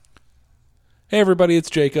Hey everybody, it's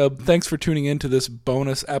Jacob. Thanks for tuning in to this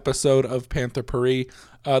bonus episode of Panther Paris.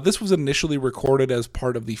 This was initially recorded as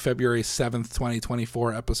part of the February 7th,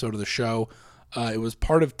 2024 episode of the show. It was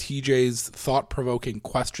part of TJ's thought-provoking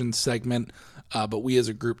questions segment, but we as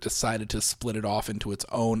a group decided to split it off into its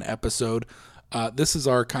own episode. This is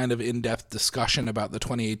our kind of in-depth discussion about the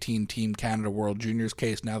 2018 Team Canada World Juniors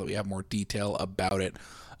case now that we have more detail about it.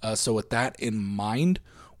 So with that in mind,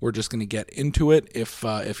 we're just going to get into it.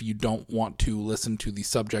 If you don't want to listen to the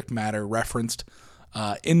subject matter referenced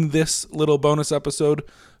in this little bonus episode,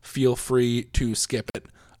 feel free to skip it.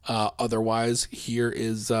 Otherwise, here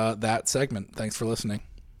is that segment. Thanks for listening.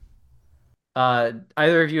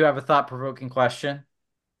 Either of you have a thought-provoking question?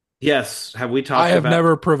 Yes. I have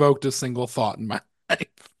never provoked a single thought in my life.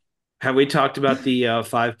 Have we talked about the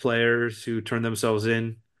five players who turned themselves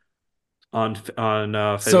in on So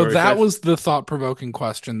February that 5th? was the thought-provoking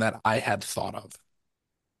question that I had thought of.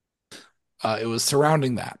 It was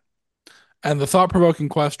surrounding that. And the thought-provoking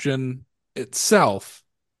question itself,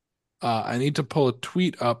 I need to pull a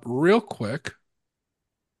tweet up real quick.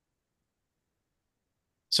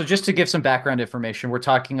 So just to give some background information, we're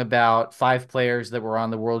talking about five players that were on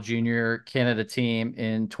the World Junior Canada team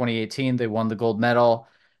in 2018. They won the gold medal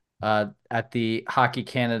at the Hockey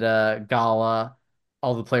Canada Gala.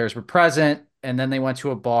 All the players were present, and then they went to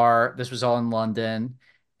a bar. This was all in London,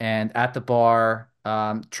 and at the bar,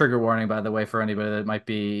 trigger warning, by the way, for anybody that might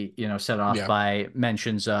be, set off Yeah, by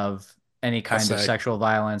mentions of any kind of essay. sexual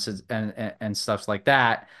violence and stuff like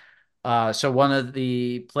that. So one of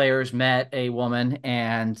the players met a woman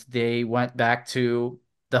and they went back to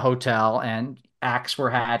the hotel and acts were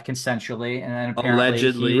had consensually. And then apparently he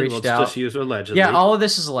Allegedly. reached Let's just out. use Yeah, allegedly. all of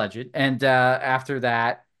this is alleged. And after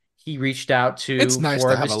that, he reached out It's to nice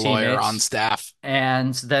four to of have a his lawyer on teammates. staff.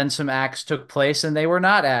 And then some acts took place and they were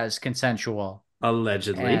not as consensual.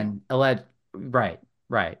 Allegedly. And alleged, right,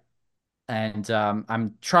 right. And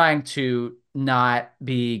I'm trying to not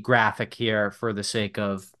be graphic here for the sake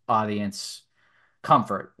of audience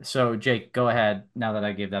comfort. So, Jake, go ahead now that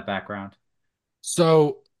I gave that background.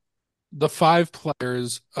 So the five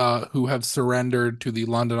players who have surrendered to the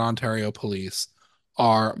London, Ontario police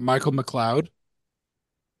are Michael McLeod,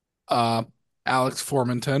 uh, Alex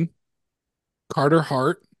Formanton, Carter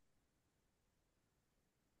Hart,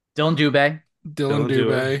 Dylan Dubé Dylan Dylan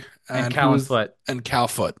Dewey. Dubé, and and Callan Foot. Cal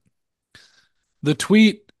Foot. The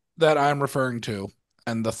tweet that I'm referring to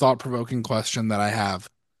and the thought-provoking question that I have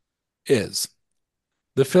is: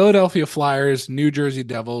 the Philadelphia Flyers, New Jersey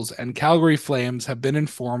Devils, and Calgary Flames have been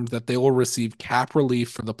informed that they will receive cap relief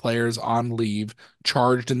for the players on leave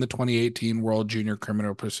charged in the 2018 World Junior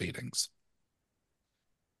Criminal Proceedings.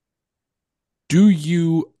 Do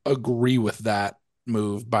you agree with that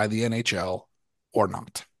move by the NHL or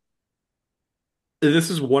not? This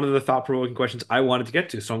is one of the thought-provoking questions I wanted to get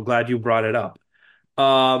to, so I'm glad you brought it up.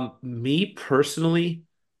 Me personally,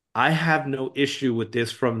 I have no issue with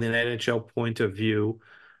this from the NHL point of view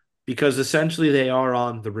because essentially they are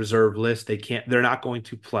on the reserve list. They're not going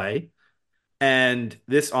to play. And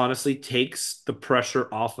this honestly takes the pressure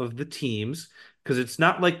off of the teams because it's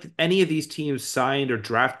not like any of these teams signed or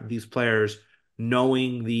drafted these players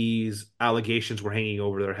knowing these allegations were hanging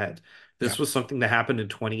over their head. Yeah. This was something that happened in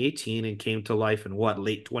 2018 and came to life in what,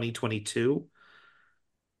 late 2022?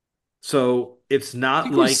 So it's I not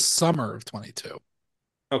think it was like, summer of 22.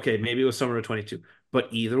 okay, maybe it was summer of 22, but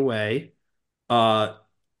either way, uh,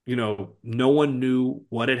 no one knew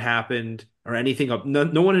what had happened or anything.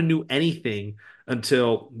 No one knew anything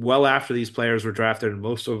until well after these players were drafted, and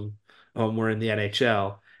most of them were in the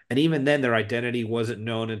NHL. And even then, their identity wasn't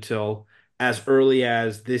known until as early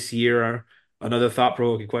as this year. Another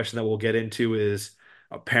thought-provoking question that we'll get into is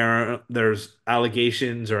apparent there's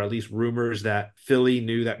allegations or at least rumors that Philly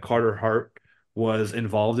knew that Carter Hart was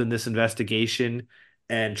involved in this investigation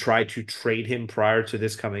and tried to trade him prior to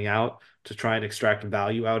this coming out to try and extract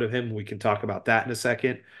value out of him. We can talk about that in a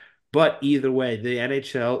second. But either way, the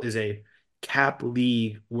NHL is a cap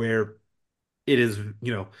league where it is,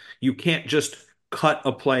 you can't just cut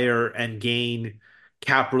a player and gain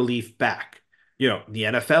cap relief back. The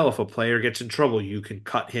NFL, if a player gets in trouble, you can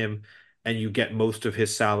cut him and you get most of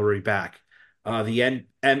his salary back.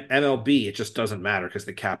 MLB, it just doesn't matter because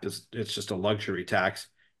the cap it's just a luxury tax.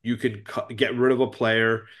 You could get rid of a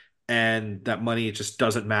player and that money, it just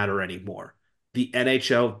doesn't matter anymore. The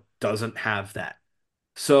NHL doesn't have that.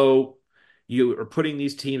 So you are putting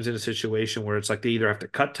these teams in a situation where it's like they either have to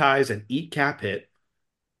cut ties and eat cap hit,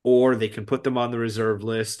 or they can put them on the reserve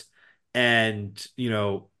list. And,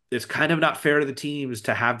 it's kind of not fair to the teams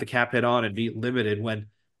to have the cap hit on and be limited when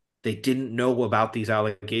they didn't know about these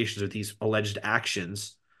allegations or these alleged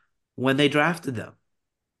actions when they drafted them.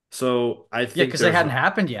 So I Yeah, think because they there's, hadn't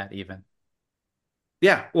happened yet, even.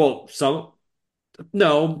 yeah, well,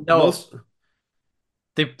 no, No,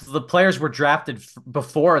 the players were drafted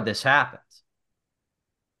before this happened.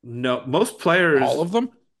 most All players, of them?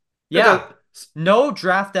 it Yeah. does, No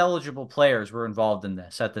draft eligible players were involved in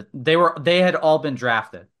this they had all been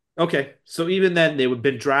drafted. okay. So even then, they would have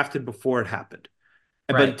been drafted before it happened.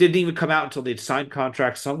 But it Right. didn't even come out until they'd signed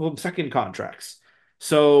contracts, some of them second contracts.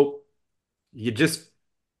 So you just,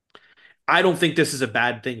 I don't think this is a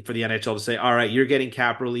bad thing for the NHL to say, all right, you're getting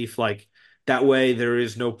cap relief. Like that way, there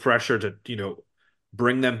is no pressure to,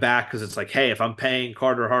 bring them back because it's like, hey, if I'm paying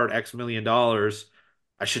Carter Hart X million dollars,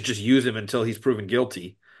 I should just use him until he's proven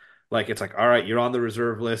guilty. Like it's like, all right, you're on the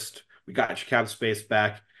reserve list. We got your cap space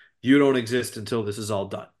back. You don't exist until this is all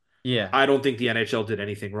done. Yeah. I don't think the NHL did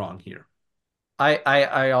anything wrong here.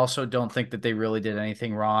 I also don't think that they really did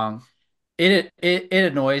anything wrong. It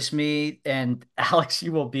annoys me, and Alex,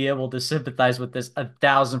 you will be able to sympathize with this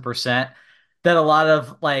 1,000%, that a lot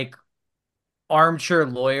of like armchair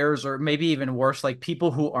lawyers, or maybe even worse, like people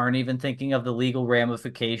who aren't even thinking of the legal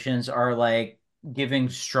ramifications, are like giving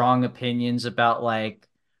strong opinions about like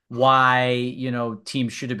why,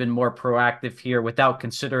 teams should have been more proactive here without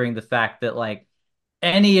considering the fact that like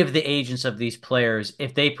any of the agents of these players,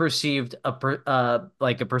 if they perceived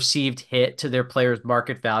like a perceived hit to their players'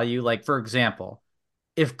 market value, like for example,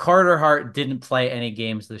 if Carter Hart didn't play any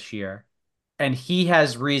games this year, and he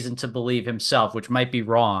has reason to believe himself, which might be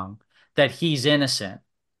wrong, that he's innocent,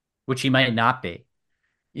 which he might not be,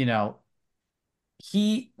 you know,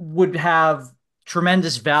 he would have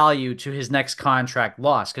tremendous value to his next contract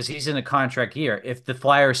loss because he's in a contract year. If the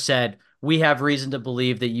Flyers said, we have reason to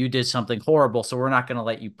believe that you did something horrible, so we're not going to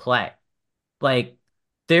let you play, like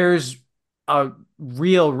there's a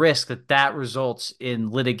real risk that that results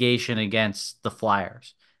in litigation against the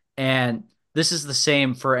Flyers. And this is the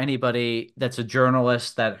same for anybody that's a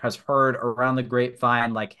journalist that has heard around the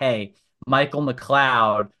grapevine, like, hey, Michael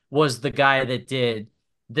McLeod was the guy that did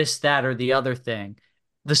this, that, or the other thing.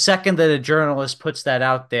 The second that a journalist puts that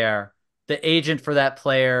out there, the agent for that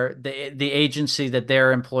player, the agency that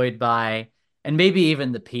they're employed by, and maybe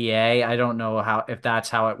even the PA, I don't know how if that's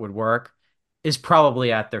how it would work, is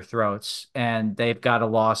probably at their throats, and they've got a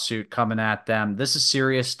lawsuit coming at them. This is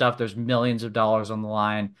serious stuff. There's millions of dollars on the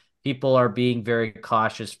line. People are being very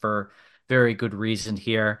cautious for very good reason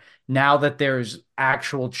here. Now that there's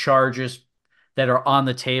actual charges that are on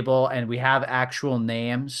the table and we have actual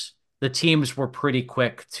names, the teams were pretty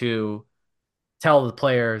quick to tell the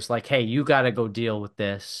players, like, hey, you got to go deal with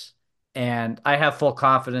this. And I have full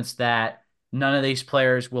confidence that none of these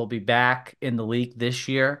players will be back in the league this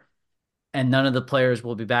year, and none of the players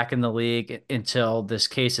will be back in the league until this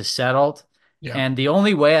case is settled. Yeah. And the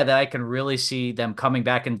only way that I can really see them coming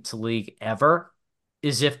back into the league ever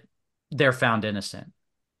is if they're found innocent,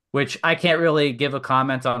 which I can't really give a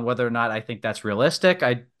comment on whether or not I think that's realistic.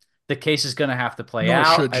 The case is going to have to play Nor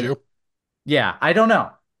out. should you. Yeah, I don't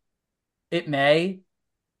know. It may.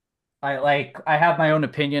 I have my own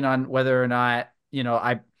opinion on whether or not,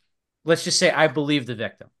 let's just say I believe the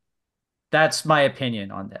victim. That's my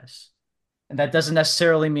opinion on this. And that doesn't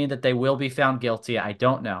necessarily mean that they will be found guilty. I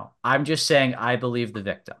don't know. I'm just saying I believe the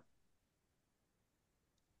victim.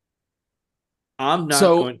 I'm not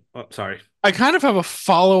So going, oh, sorry. I kind of have a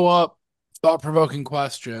follow-up thought-provoking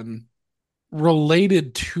question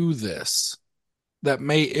related to this that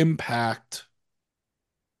may impact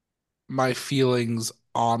my feelings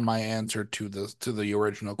on my answer to the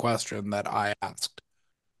original question that I asked.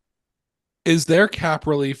 Is there cap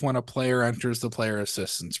relief when a player enters the player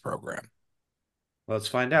assistance program? Let's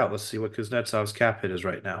find out. Let's see what Kuznetsov's cap hit is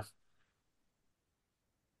right now.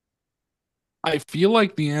 I feel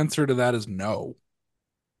like the answer to that is no.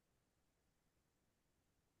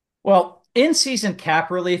 Well, in-season cap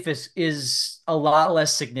relief is a lot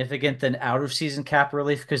less significant than out-of-season cap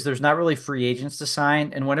relief because there's not really free agents to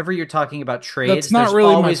sign. And whenever you're talking about That's trades, not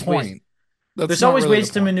really my point. That's there's not always really the ways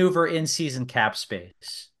to point. maneuver in-season cap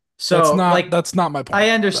space. So, like, That's not my I point though.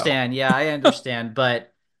 understand. Yeah, I understand.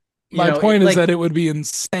 But, My point is that like, it would be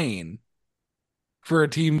insane for a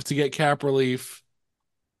team to get cap relief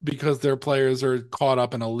because their players are caught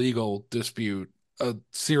up in a legal dispute, a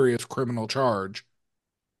serious criminal charge,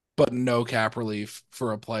 but no cap relief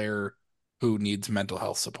for a player who needs mental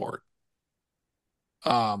health support.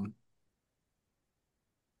 Um,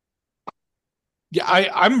 yeah,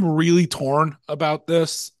 I'm really torn about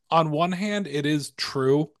this. On one hand, it is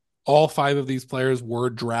true. All five of these players were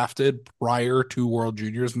drafted prior to World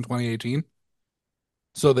Juniors in 2018.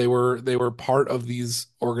 So they were part of these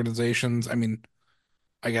organizations. I mean,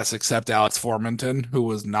 I guess, except Alex Formenton, who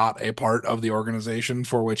was not a part of the organization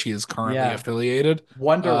for which he is currently Yeah. affiliated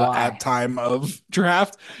Wonder at why. time of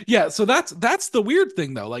draft. Yeah, so that's the weird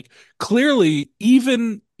thing though. Like clearly,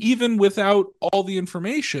 even without all the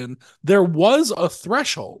information, there was a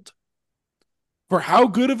threshold for how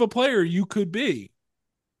good of a player you could be.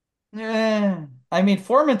 I mean,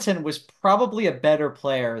 Formanton was probably a better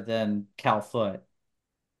player than Cal Foot.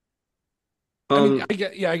 I mean, Um,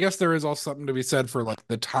 I guess there is also something to be said for like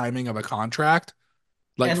the timing of a contract.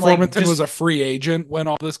 Like And like Formanton was a just free agent when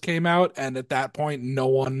all this came out, and at that point, no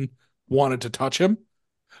one wanted to touch him.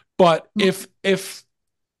 But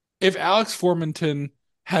if Alex Formanton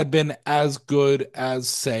had been as good as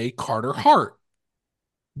say Carter Hart,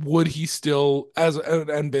 would he still as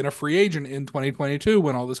and been a free agent in 2022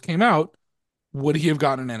 when all this came out? Would he have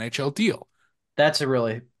gotten an NHL deal? that's a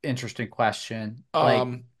really interesting question. Like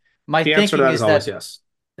Um, my the answer to thinking that is is always that yes.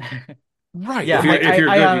 right, yeah, If you're right. if you're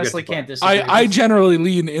I good, you get to honestly play. can't disagree I because generally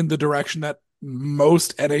lean in the direction that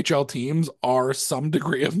most NHL teams are some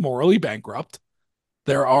degree of morally bankrupt.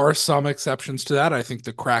 There are some exceptions to that. I think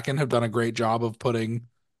the Kraken have done a great job of putting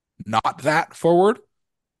not that forward.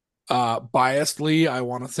 Biasedly, I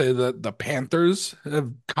want to say that the Panthers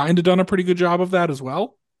have kind of done a pretty good job of that as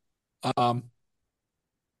well. Um,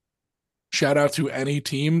 Shout out to any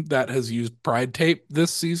team that has used Pride tape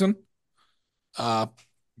this season. Uh,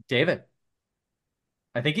 David,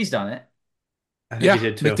 I think he's done it. I think he yeah,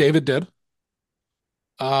 did too. McDavid did.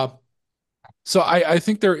 Uh, so I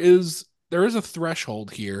think there is a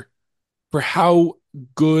threshold here for how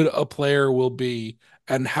good a player will be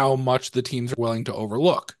and how much the teams are willing to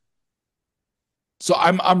overlook. So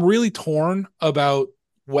I'm really torn about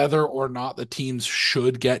whether or not the teams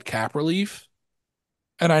should get cap relief.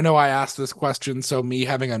 And I know I asked this question, so me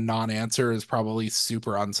having a non-answer is probably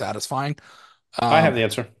super unsatisfying. I have Um, the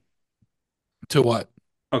answer. to what?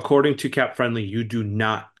 According to Cap Friendly, you do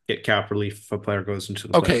not get cap relief if a player goes into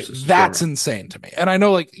the player Okay, assistance that's program. insane to me. And I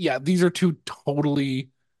know, like, yeah, these are two totally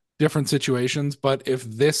different situations, but if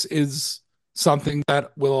this is something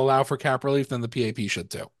that will allow for cap relief, then the PAP should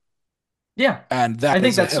too. Yeah, And I that think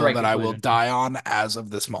is a that's the hill right that I will conclusion. die on as of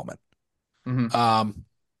this moment. Hmm. Um,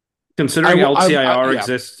 Considering LTIR yeah,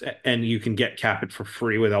 exists and you can get Capit for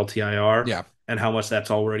free with LTIR yeah. and how much that's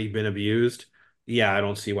already been abused, yeah, I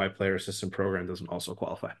don't see why player assistant program doesn't also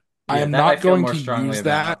qualify. I Yeah, am that I not feel going more to strongly use that.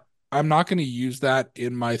 about. I'm not going to use that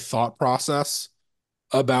in my thought process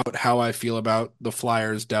about how I feel about the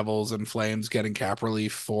Flyers, Devils, and Flames getting cap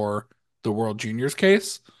relief for the World Juniors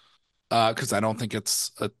case, because I don't think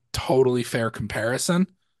it's a totally fair comparison.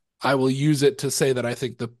 I will use it to say that I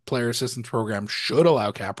think the player assistance program should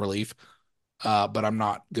allow cap relief, but I'm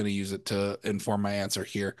not going to use it to inform my answer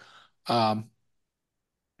here. Um,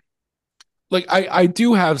 like I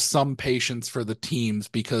do have some patience for the teams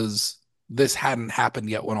because this hadn't happened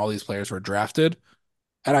yet when all these players were drafted.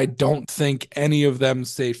 And I don't think any of them,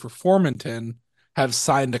 save for Formanton, have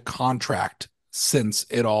signed a contract since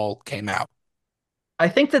it all came out. I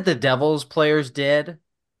think that the Devils players did.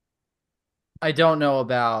 I don't know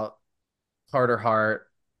about Carter Hart.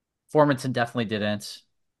 Formanton definitely didn't.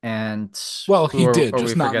 And Well, who he did, are we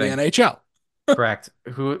just not in the forgetting? NHL. Correct.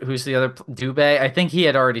 Who's the other Dubé? I think he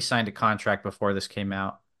had already signed a contract before this came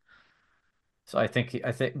out. So I think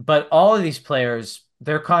but all of these players,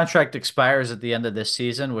 their contract expires at the end of this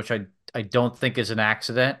season, which I don't think is an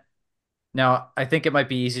accident. Now, I think it might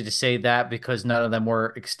be easy to say that because none of them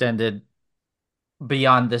were extended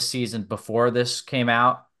beyond this season before this came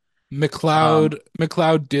out.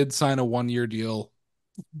 McLeod did sign a 1 year deal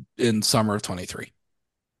in summer of 23.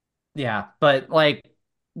 Yeah, but like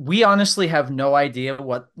we honestly have no idea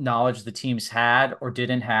what knowledge the teams had or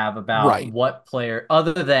didn't have about Right. what player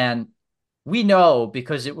other than we know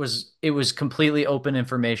because it was completely open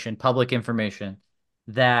information, public information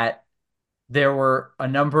that there were a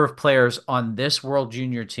number of players on this World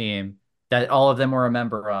Junior team that all of them were a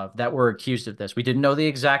member of that were accused of this. We didn't know the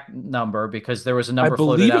exact number because there was a I number floated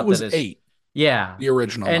believe it out that was is, 8, yeah. the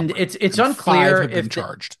original And number, it's and 5 unclear have been if the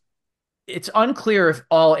charged. it's unclear if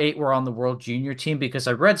all eight were on the World Junior team because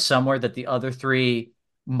I read somewhere that the other three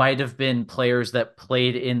might have been players that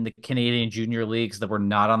played in the Canadian junior leagues that were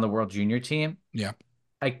not on the World Junior team. Yeah.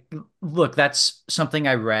 I look, that's something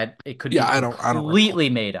I read. It could Yeah, be I don't recall. completely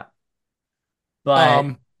made up, but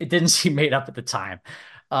Um it didn't seem made up at the time.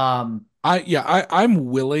 Um, I'm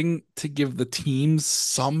willing to give the teams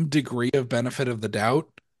some degree of benefit of the doubt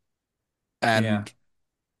yeah, and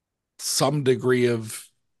some degree of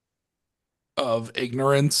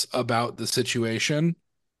ignorance about the situation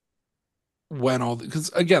when all because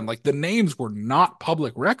again, like the names were not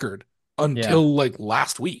public record yeah. until like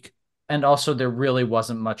last week. And also, there really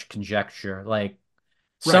wasn't much conjecture. Like,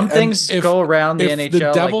 Right. some And things go around the if the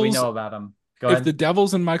NHL, like we Devils know about them. Go if ahead. the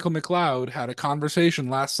Devils and Michael McLeod had a conversation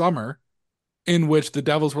last summer in which the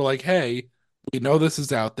Devils were like, "Hey, we know this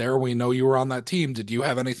is out there. We know you were on that team. Did you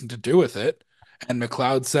have anything to do with it?" And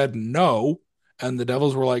McLeod said no, and the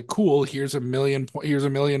Devils were like, "Cool, here's a million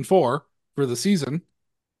for the season."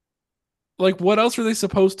 Like, what else are they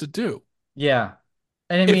supposed to do? Yeah.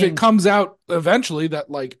 And I If it mean, comes out eventually that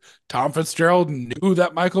like Tom Fitzgerald knew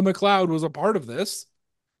that Michael McLeod was a part of this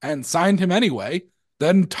and signed him anyway,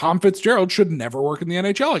 then Tom Fitzgerald should never work in the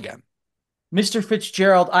NHL again. Mr.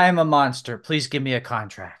 Fitzgerald, I am a monster. Please give me a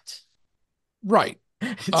contract. Right.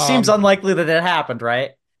 It seems Um, unlikely that it happened,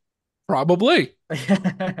 right? Probably.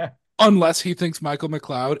 Unless he thinks Michael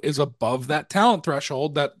McLeod is above that talent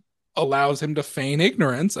threshold that allows him to feign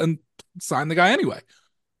ignorance and sign the guy anyway.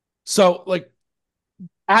 So, like,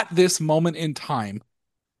 at this moment in time,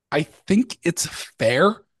 I think it's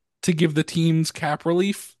fair to give the teams cap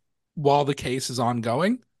relief while the case is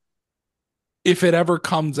ongoing. If it ever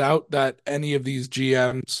comes out that any of these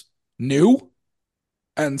GMs knew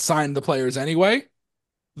and signed the players anyway,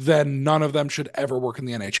 then none of them should ever work in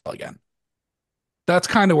the NHL again. That's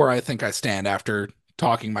kind of where I think I stand after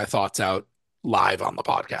talking my thoughts out live on the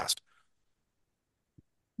podcast.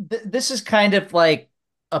 This is kind of like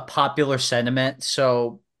a popular sentiment.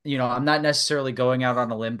 So, I'm not necessarily going out on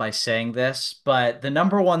a limb by saying this, but the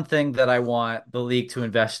number one thing that I want the league to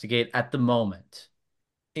investigate at the moment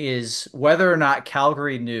is whether or not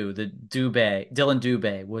Calgary knew that Dylan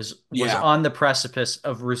Dubé was Yeah, on the precipice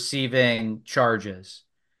of receiving charges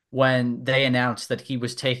when they announced that he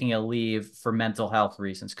was taking a leave for mental health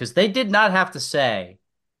reasons. Because they did not have to say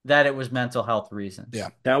that it was mental health reasons. yeah,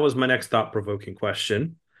 That was my next thought-provoking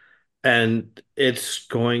question. And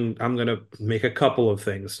I'm going to make a couple of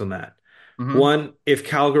things on that. Hmm. One, if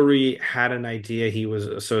Calgary had an idea he was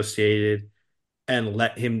associated and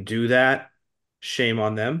let him do that, shame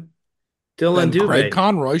on them. Dylan then Craig Dubé,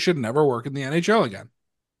 Conroy should never work in the NHL again.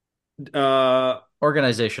 uh,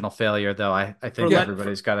 Organizational failure, though, I for think let for,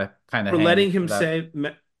 everybody's got to kind of for hang letting for him that. say,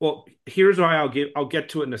 well, here's why I'll get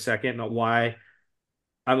to it in a second. Why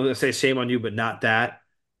I'm going to say shame on you, but not that.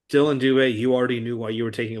 Dylan Dubé, you already knew why you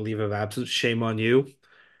were taking a leave of absence. Shame on you.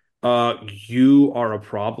 You are a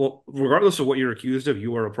problem. Regardless of what you're accused of,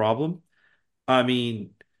 you are a problem. I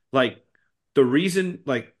mean, like the reason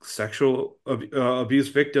like abuse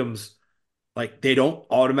victims like they don't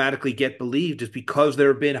automatically get believed is because there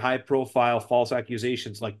have been high profile false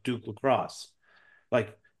accusations like Duke Lacrosse.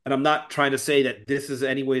 Like, and I'm not trying to say that this is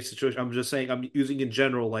any way situation. I'm just saying I'm using in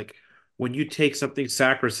general like when you take something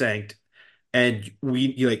sacrosanct and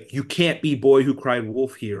you can't be boy who cried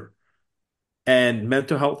wolf here. And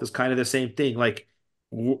mental health is kind of the same thing. Like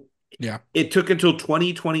Yeah. it took until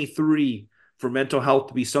 2023 for mental health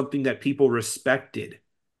to be something that people respected.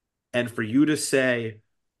 And for you to say,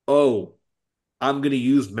 oh, I'm going to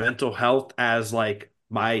use mental health as like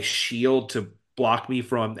my shield to block me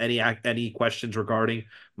from any questions regarding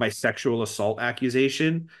my sexual assault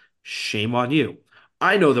accusation, shame on you.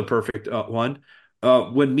 I know the perfect one.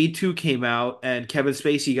 When Me Too came out and Kevin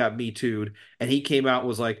Spacey got Me Too'd, and he came out and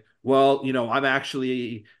was like, "Well, I'm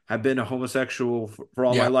actually have been a homosexual for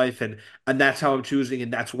all my Yeah. life, and that's how I'm choosing,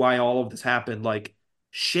 and that's why all of this happened." Like,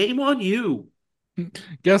 shame on you.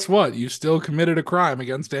 Guess what? You still committed a crime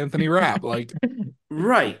against Anthony Rapp. Like,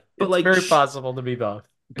 Right. It's very possible to be both.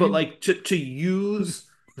 But like to use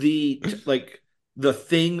like the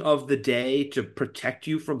thing of the day to protect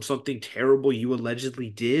you from something terrible you allegedly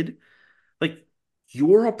did, like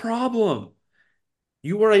you're a problem.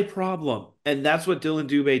 You are a problem. And that's what Dylan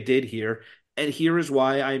Dubé did here. And here is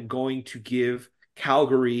why I'm going to give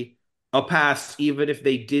Calgary a pass, even if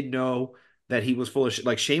they did know that he was full of shit.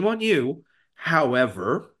 Like, shame on you.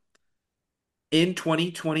 However, in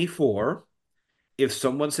 2024, if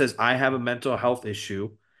someone says, I have a mental health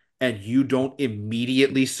issue, and you don't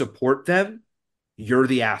immediately support them, you're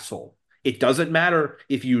the asshole. It doesn't matter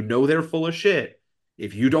if you know they're full of shit.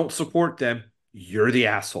 If you don't support them, you're the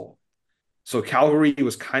asshole. So Calgary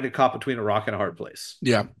was kind of caught between a rock and a hard place.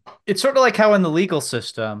 yeah, It's sort of like how in the legal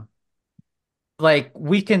system, like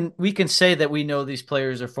we can say that we know these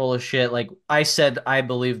players are full of shit. Like I said, I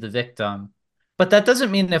believe the victim, but that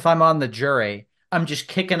doesn't mean if I'm on the jury, I'm just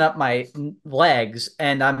kicking up my legs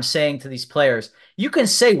and I'm saying to these players, you can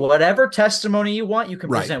say whatever testimony you want, you can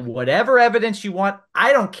right. present whatever evidence you want.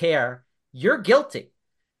 I don't care. You're guilty.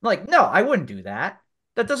 Like, no, I wouldn't do that.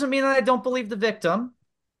 That doesn't mean that I don't believe the victim.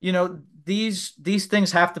 These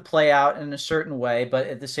things have to play out in a certain way, but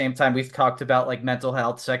at the same time, we've talked about like mental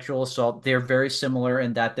health, sexual assault. They're very similar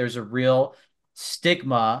in that there's a real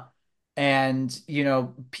stigma And,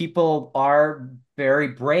 people are very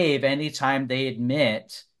brave anytime they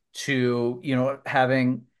admit to,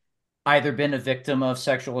 having either been a victim of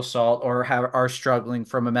sexual assault or are struggling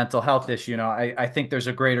from a mental health issue. I think there's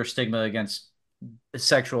a greater stigma against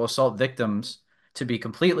sexual assault victims, to be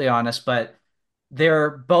completely honest, but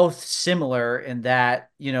they're both similar in that,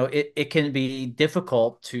 it can be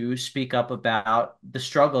difficult to speak up about the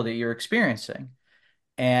struggle that you're experiencing.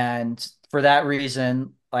 And for that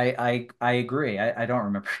reason, I agree. I don't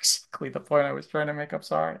remember exactly the point I was trying to make. I'm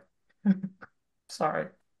sorry. Sorry.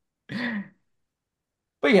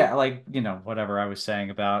 But yeah, like, whatever I was saying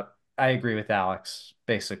about, I agree with Alex,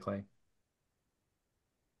 basically.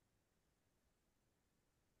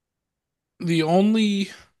 The only,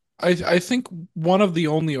 I think one of the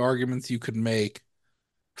only arguments you could make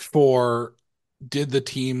for did the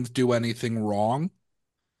teams do anything wrong?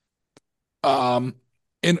 Um,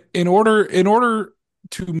 in order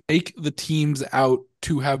to make the teams out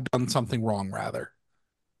to have done something wrong, rather,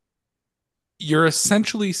 you're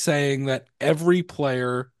essentially saying that every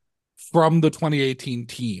player from the 2018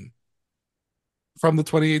 team, from the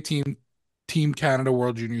 2018 Team Canada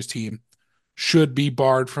World Juniors team, should be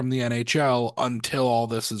barred from the NHL until all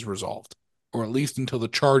this is resolved, or at least until the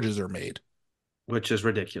charges are made. which is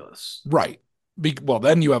ridiculous. Right. Well,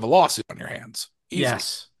 then you have a lawsuit on your hands. Easy.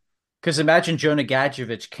 Yes. Because imagine Jonah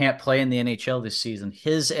Gadjevich can't play in the NHL this season.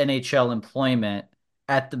 His NHL employment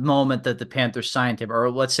at the moment that the Panthers signed him, or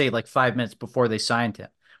let's say like 5 minutes before they signed him,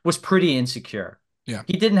 was pretty insecure. Yeah.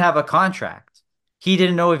 He didn't have a contract. He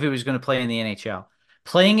didn't know if he was going to play in the NHL.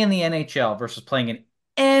 Playing in the NHL versus playing in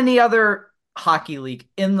any other hockey league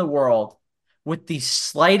in the world, with the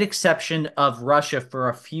slight exception of Russia for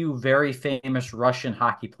a few very famous Russian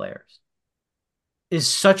hockey players, is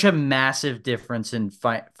such a massive difference in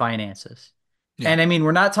finances. Yeah. And I mean,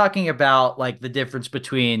 we're not talking about like the difference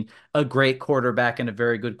between a great quarterback and a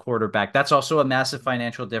very good quarterback. That's also a massive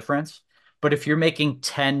financial difference. But if you're making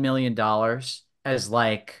 $10 million as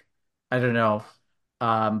like, I don't know,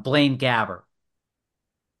 Blaine Gabbert,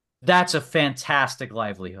 that's a fantastic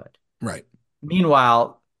livelihood. Right.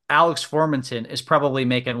 Meanwhile, Alex Formanton is probably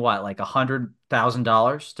making what, like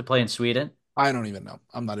 $100,000 to play in Sweden? I don't even know.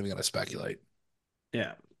 I'm not even going to speculate.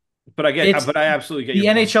 Yeah. It's But I absolutely get the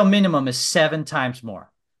your point. NHL minimum is 7 times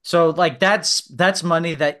more. So like that's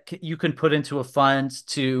money that you can put into a fund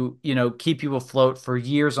to, keep you afloat for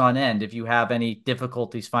years on end if you have any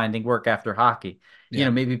difficulties finding work after hockey. Yeah.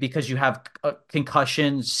 Maybe because you have a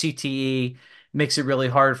concussion, CTE makes it really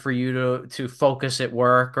hard for you to focus at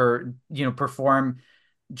work or, perform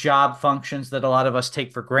job functions that a lot of us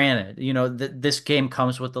take for granted. This game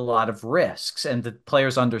comes with a lot of risks, and the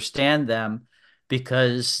players understand them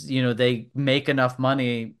because, they make enough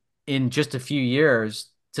money in just a few years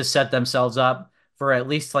to set themselves up for at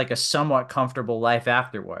least like a somewhat comfortable life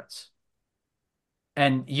afterwards.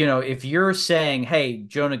 And, if you're saying, hey,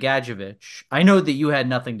 Jonah Gadjevich, I know that you had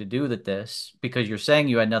nothing to do with this because you're saying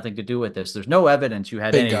you had nothing to do with this. There's no evidence you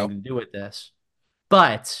had anything Bingo. to do with this.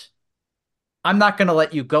 But I'm not going to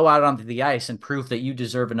let you go out onto the ice and prove that you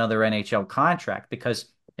deserve another NHL contract because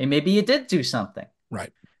hey, maybe you did do something.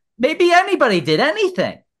 Right. Maybe anybody did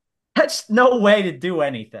anything. That's no way to do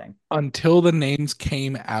anything. Until the names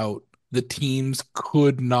came out, the teams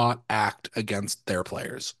could not act against their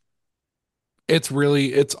players.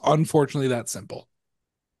 It's unfortunately that simple.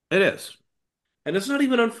 It is. And it's not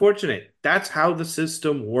even unfortunate. That's how the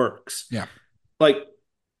system works. Yeah. Like,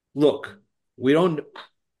 look, we don't,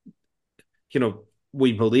 you know,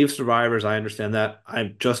 we believe survivors. I understand that.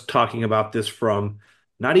 I'm just talking about this from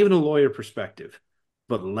not even a lawyer perspective,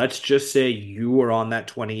 but let's just say you were on that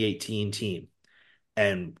 2018 team.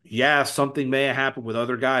 And yeah, something may have happened with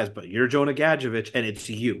other guys, but you're Jonah Gadjevich and it's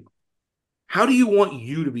you. How do you want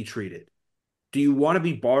you to be treated? Do you want to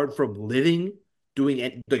be barred from living,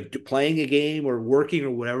 like playing a game or working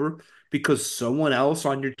or whatever because someone else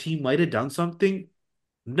on your team might have done something?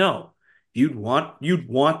 No, you'd want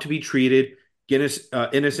to be treated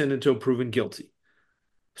innocent until proven guilty.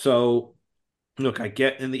 So look, I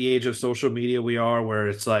get in the age of social media we are where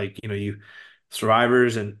it's like you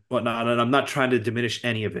survivors and whatnot, and I'm not trying to diminish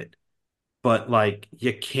any of it, but like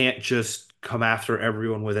you can't just come after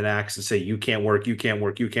everyone with an axe and say you can't work, you can't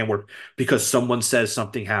work, you can't work because someone says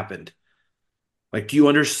something happened. Like, do you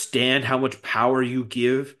understand how much power you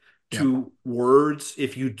give Yeah. to words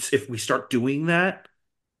if we start doing that?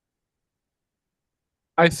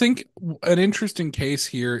 I think an interesting case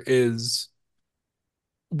here is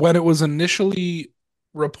when it was initially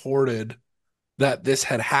reported that this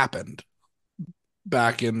had happened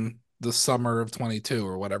back in the summer of 22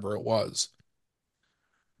 or whatever it was.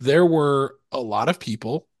 there were a lot of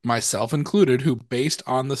people, myself included, who based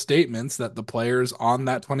on the statements that the players on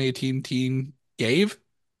that 2018 team gave,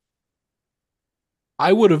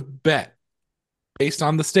 I would have bet based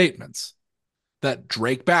on the statements that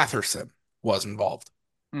Drake Batherson was involved.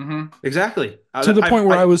 Mm-hmm. Exactly. To the point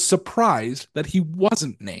where I was surprised that he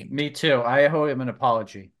wasn't named. Me too. I owe him an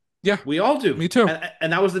apology. Yeah, We all do. me too.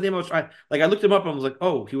 And that was the name I was trying. Like I looked him up and I was like,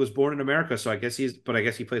 oh, he was born in America, so I guess he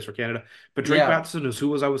plays for Canada. But Drake Yeah. Batson is who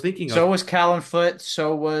was I was thinking So of. was Callan Foote.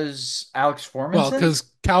 So was Alex Well, Formanson. because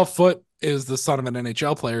Cal Foote is the son of an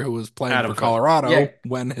NHL player who was playing for Adam Foote. Yeah. Colorado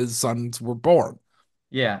when his sons were born.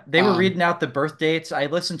 Yeah. They were Um, reading out the birth dates. I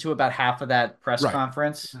listened to about half of that press right.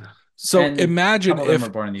 conference, So and a imagine couple of them were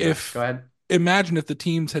born in the US. Go if ahead. imagine if the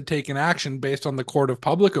teams had taken action based on the court of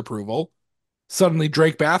public approval. Suddenly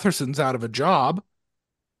Drake Batherson's out of a job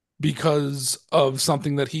because of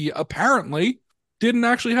something that he apparently didn't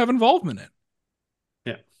actually have involvement in.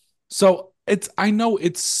 Yeah. So I know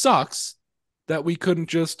it sucks that we couldn't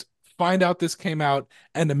just find out this came out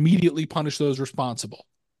and immediately punish those responsible.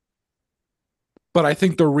 But I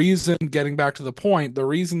think the reason, getting back to the point, the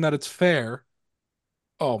reason that it's fair.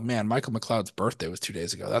 Oh man, Michael McLeod's birthday was 2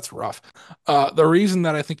 days ago. That's rough. The reason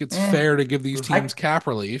that I think it's Eh, fair to give these I teams cap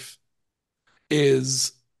relief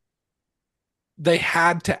is they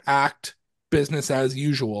had to act business as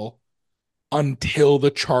usual until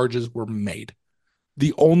the charges were made.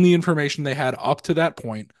 The only information they had up to that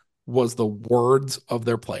point was the words of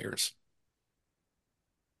their players.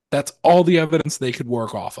 That's all the evidence they could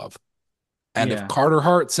work off of. And if yeah. Carter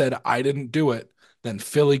Hart said, I didn't do it, then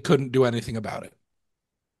Philly couldn't do anything about it.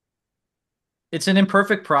 It's an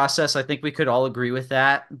imperfect process. I think we could all agree with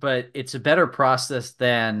that, but it's a better process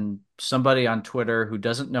than somebody on Twitter who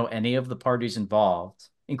doesn't know any of the parties involved,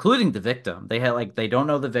 including the victim. They don't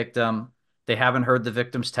know the victim. They haven't heard the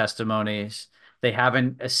victim's testimonies. They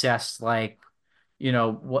haven't assessed what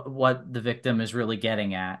the victim is really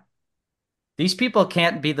getting at. These people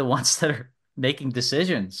can't be the ones that are making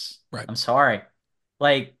decisions. Right. I'm sorry.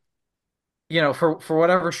 Like for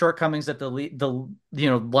whatever shortcomings that the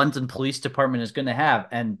London Police Department is going to have,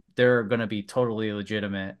 and there are going to be totally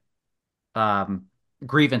legitimate um,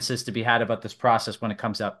 grievances to be had about this process when it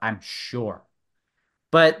comes out, I'm sure.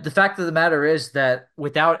 But the fact of the matter is that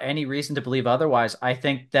without any reason to believe otherwise, I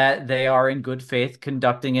think that they are in good faith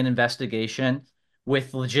conducting an investigation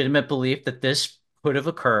with legitimate belief that this could have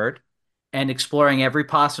occurred and exploring every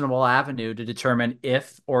possible avenue to determine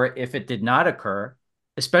if it did not occur,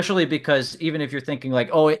 especially because even if you're thinking like,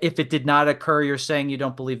 oh, if it did not occur, you're saying you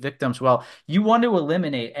don't believe victims. Well, you want to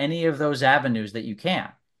eliminate any of those avenues that you can.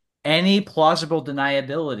 Any plausible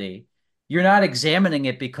deniability, you're not examining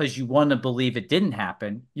it because you want to believe it didn't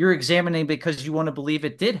happen. You're examining because you want to believe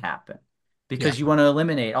it did happen, Yeah. because you want to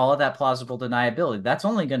eliminate all of that plausible deniability. That's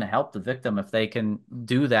only going to help the victim if they can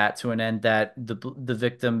do that to an end that the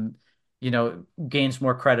victim, gains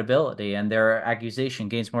more credibility and their accusation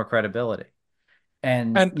gains more credibility.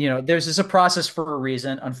 And, And there's this a process for a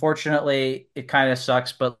reason. Unfortunately, it kind of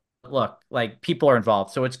sucks, but look, like people are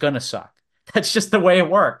involved, so it's going to suck. That's just the way it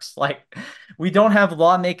works. Like we don't have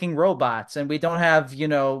lawmaking robots and we don't have,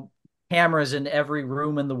 cameras in every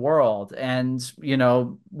room in the world. And,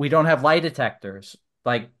 we don't have lie detectors.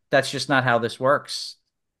 Like that's just not how this works,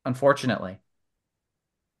 unfortunately.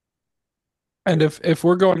 and if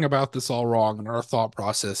we're going about this all wrong and our thought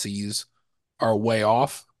processes are way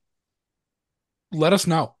off, let us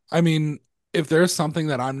know. I mean, if there's something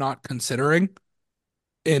that I'm not considering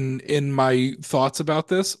in my thoughts about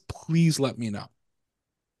this, please let me know.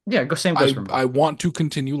 Yeah, same goes I for me. I want to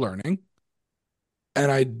continue learning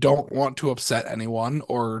and I don't want to upset anyone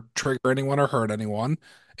or trigger anyone or hurt anyone.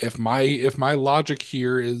 If my logic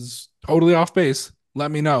here is totally off base,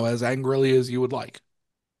 let me know as angrily as you would like.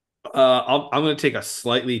 I'm going to take a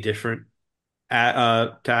slightly different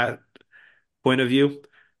point of view.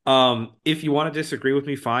 If you want to disagree with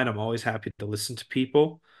me, fine. I'm always happy to listen to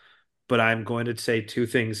people, but I'm going to say two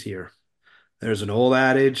things here. There's an old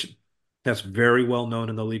adage that's very well known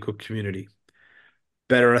in the legal community.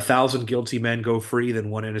 Better 1,000 guilty men go free than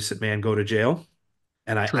one innocent man go to jail.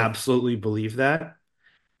 And I True. absolutely believe that.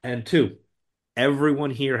 And two,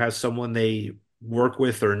 everyone here has someone they work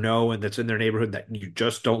with or know and that's in their neighborhood that you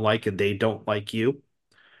just don't like and they don't like you.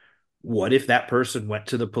 What if that person went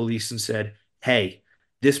to the police and said, hey,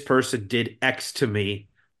 this person did X to me,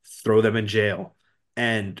 throw them in jail?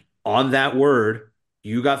 And on that word,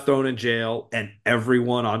 you got thrown in jail, and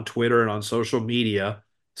everyone on Twitter and on social media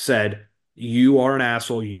said, you are an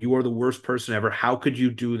asshole. You are the worst person ever. How could you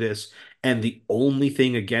do this? And the only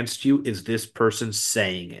thing against you is this person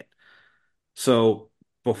saying it. So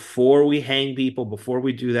before we hang people, before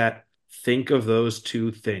we do that, think of those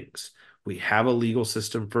two things. We have a legal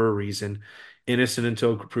system for a reason. Innocent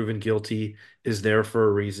until proven guilty is there for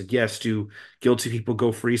a reason. Yes, do guilty people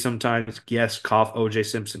go free sometimes? Yes, cough OJ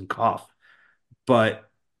Simpson, cough. But,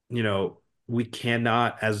 you know, we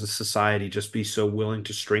cannot, as a society, just be so willing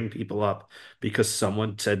to string people up because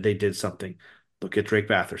someone said they did something. Look at Drake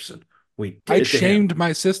Batherson. We did I it to him. shamed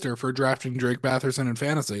my sister for drafting Drake Batherson in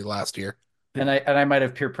fantasy last year. And I might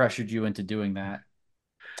have peer pressured you into doing that.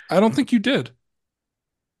 I don't think you did.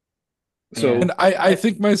 Yeah. And So, I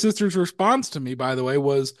think my sister's response to me, by the way,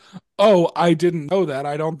 was, "Oh, I didn't know that.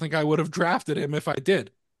 I don't think I would have drafted him if I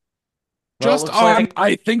did." Well, it Just looks on, like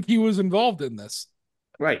I think he was involved in this.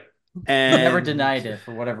 right. you never And denied it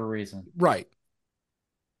for whatever reason. Right.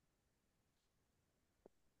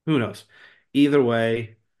 who knows? Either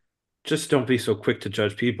way, just don't be so quick to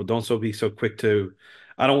judge people. Don't so be so quick to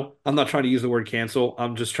I'm not trying to use the word cancel.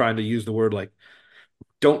 I'm just trying to use the word like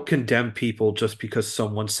don't condemn people just because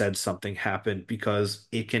someone said something happened because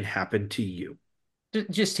it can happen to you.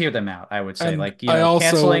 Just hear them out, I would say. And Like, I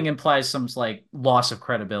canceling also, implies some like loss of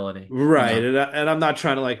credibility, Right. And I'm not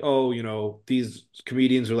trying to like, oh, these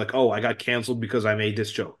comedians are like, oh, I got canceled because I made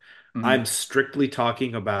this joke. Mhm. I'm strictly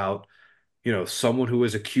talking about, someone who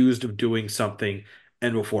is accused of doing something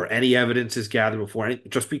and before any evidence is gathered,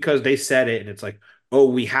 just because they said it and it's like, oh,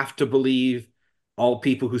 we have to believe all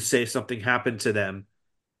people who say something happened to them,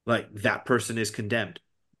 like that person is condemned.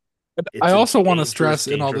 I It's a also want to dangerous, stress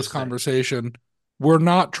in all this dangerous thing. conversation, we're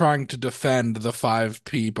not trying to defend the five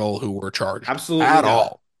people who were charged Absolutely at not.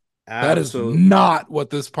 all. That is Absolutely not. not what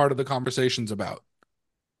this part of the conversation's about.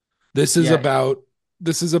 This is Yeah, about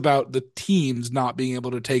this is about the teams not being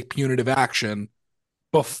able to take punitive action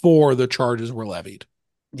before the charges were levied.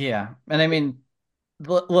 yeah. And I mean,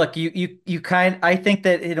 look, I think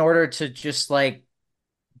that in order to just like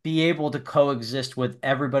be able to coexist with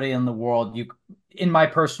everybody in the world, in my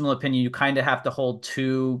personal opinion, you kind of have to hold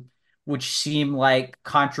two, which seem like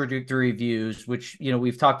contradictory views, which,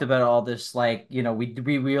 we've talked about all this, like,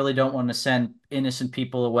 we really don't want to send innocent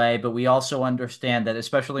people away, but we also understand that,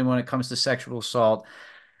 especially when it comes to sexual assault,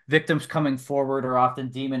 victims coming forward are often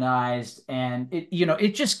demonized, and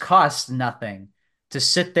it just costs nothing to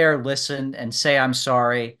sit there, listen, and say, I'm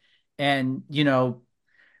sorry. And,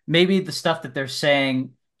 maybe the stuff that they're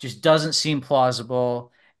saying just doesn't seem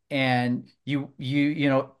plausible, and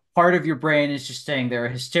part of your brain is just saying they're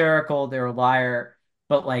hysterical, they're a liar.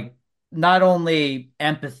 But like, not only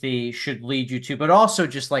empathy should lead you to, but also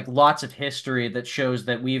just like lots of history that shows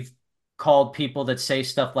that we've called people that say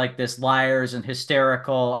stuff like this liars and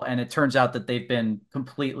hysterical, and it turns out that they've been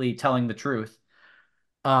completely telling the truth.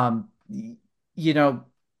 um, you know,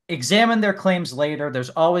 Examine their claims later. There's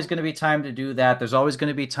always going to be time to do that. There's always going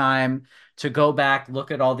to be time to go back,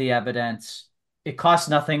 look at all the evidence. It costs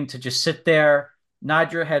nothing to just sit there,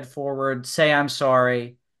 nod your head forward, say, I'm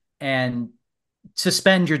sorry, and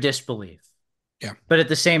suspend your disbelief. Yeah. But at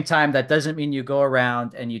the same time, that doesn't mean you go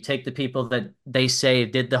around and you take the people that they say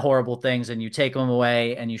did the horrible things and you take them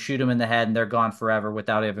away and you shoot them in the head and they're gone forever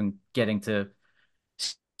without even getting to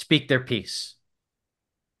speak their piece.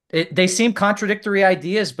 They seem contradictory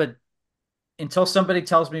ideas, but until somebody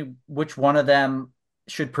tells me which one of them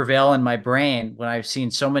should prevail in my brain, when I've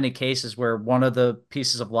seen so many cases where one of the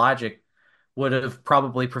pieces of logic would have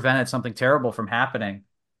probably prevented something terrible from happening,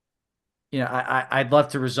 I'd love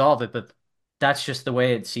to resolve it, but that's just the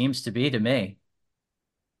way it seems to be to me.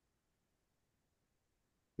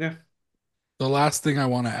 Yeah. The last thing I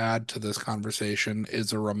want to add to this conversation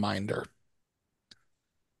is a reminder.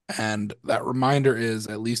 And that reminder is,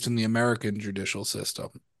 at least in the American judicial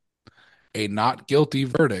system, a not guilty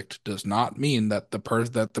verdict does not mean that the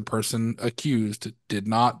person accused did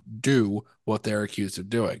not do what they're accused of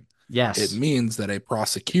doing. It Yes. means that a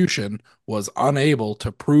prosecution was unable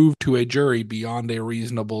to prove to a jury beyond a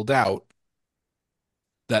reasonable doubt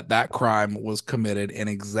that that crime was committed in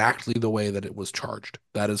exactly the way that it was charged.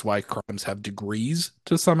 That is why crimes have degrees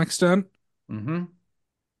to some extent. Mm-hmm.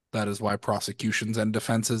 That is why prosecutions and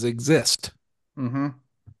defenses exist. Mm-hmm.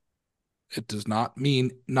 It does not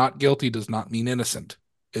mean not guilty does not mean innocent.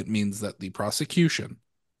 It means that the prosecution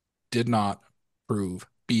did not prove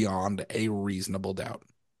beyond a reasonable doubt.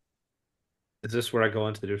 Is this where I go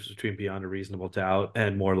into the difference between beyond a reasonable doubt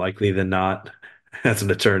and more likely than not as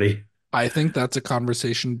an attorney? I think that's a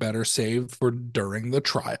conversation better saved for during the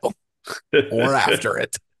trial or after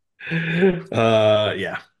it.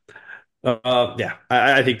 Yeah. Yeah.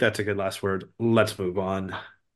 I think that's a good last word. Let's move on.